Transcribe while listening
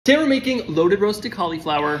Today we're making loaded roasted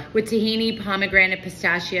cauliflower with tahini, pomegranate,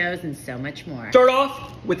 pistachios, and so much more. Start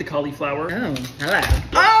off with the cauliflower. Oh, hello.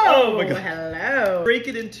 Oh my God. Hello. Break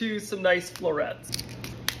it into some nice florets.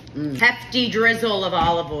 Hefty drizzle of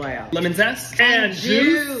olive oil. Lemon zest and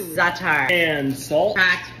juice. Za'atar. And salt.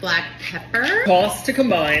 Cracked black pepper. Toss to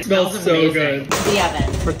combine. Smells so amazing. good. The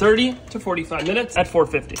oven. For 30 to 45 minutes at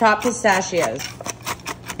 450. Chopped pistachios.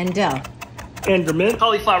 And dill. And your mint.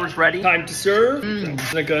 Cauliflower's ready. Time to serve. Isn't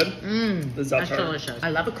it good? The That's za'atar. delicious.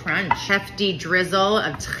 I love a crunch. Hefty drizzle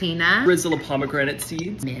of tahina. Drizzle of pomegranate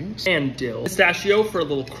seeds. Mint. And dill. Pistachio for a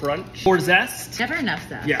little crunch. More zest. Never enough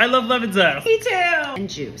zest. Yeah, I love lemon zest. Me too. And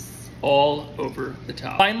juice. All over the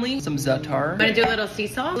top. Finally, some za'atar. I'm gonna do a little sea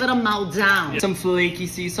salt. A little melt down. Some flaky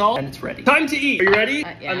sea salt. And it's ready. Time to eat. Are you ready?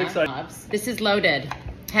 Yeah. I'm excited. This is loaded.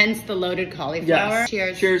 Hence the loaded cauliflower. Yes.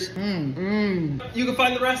 Cheers. Cheers. You can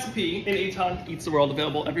find the recipe in Eitan Eats the World,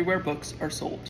 available everywhere books are sold.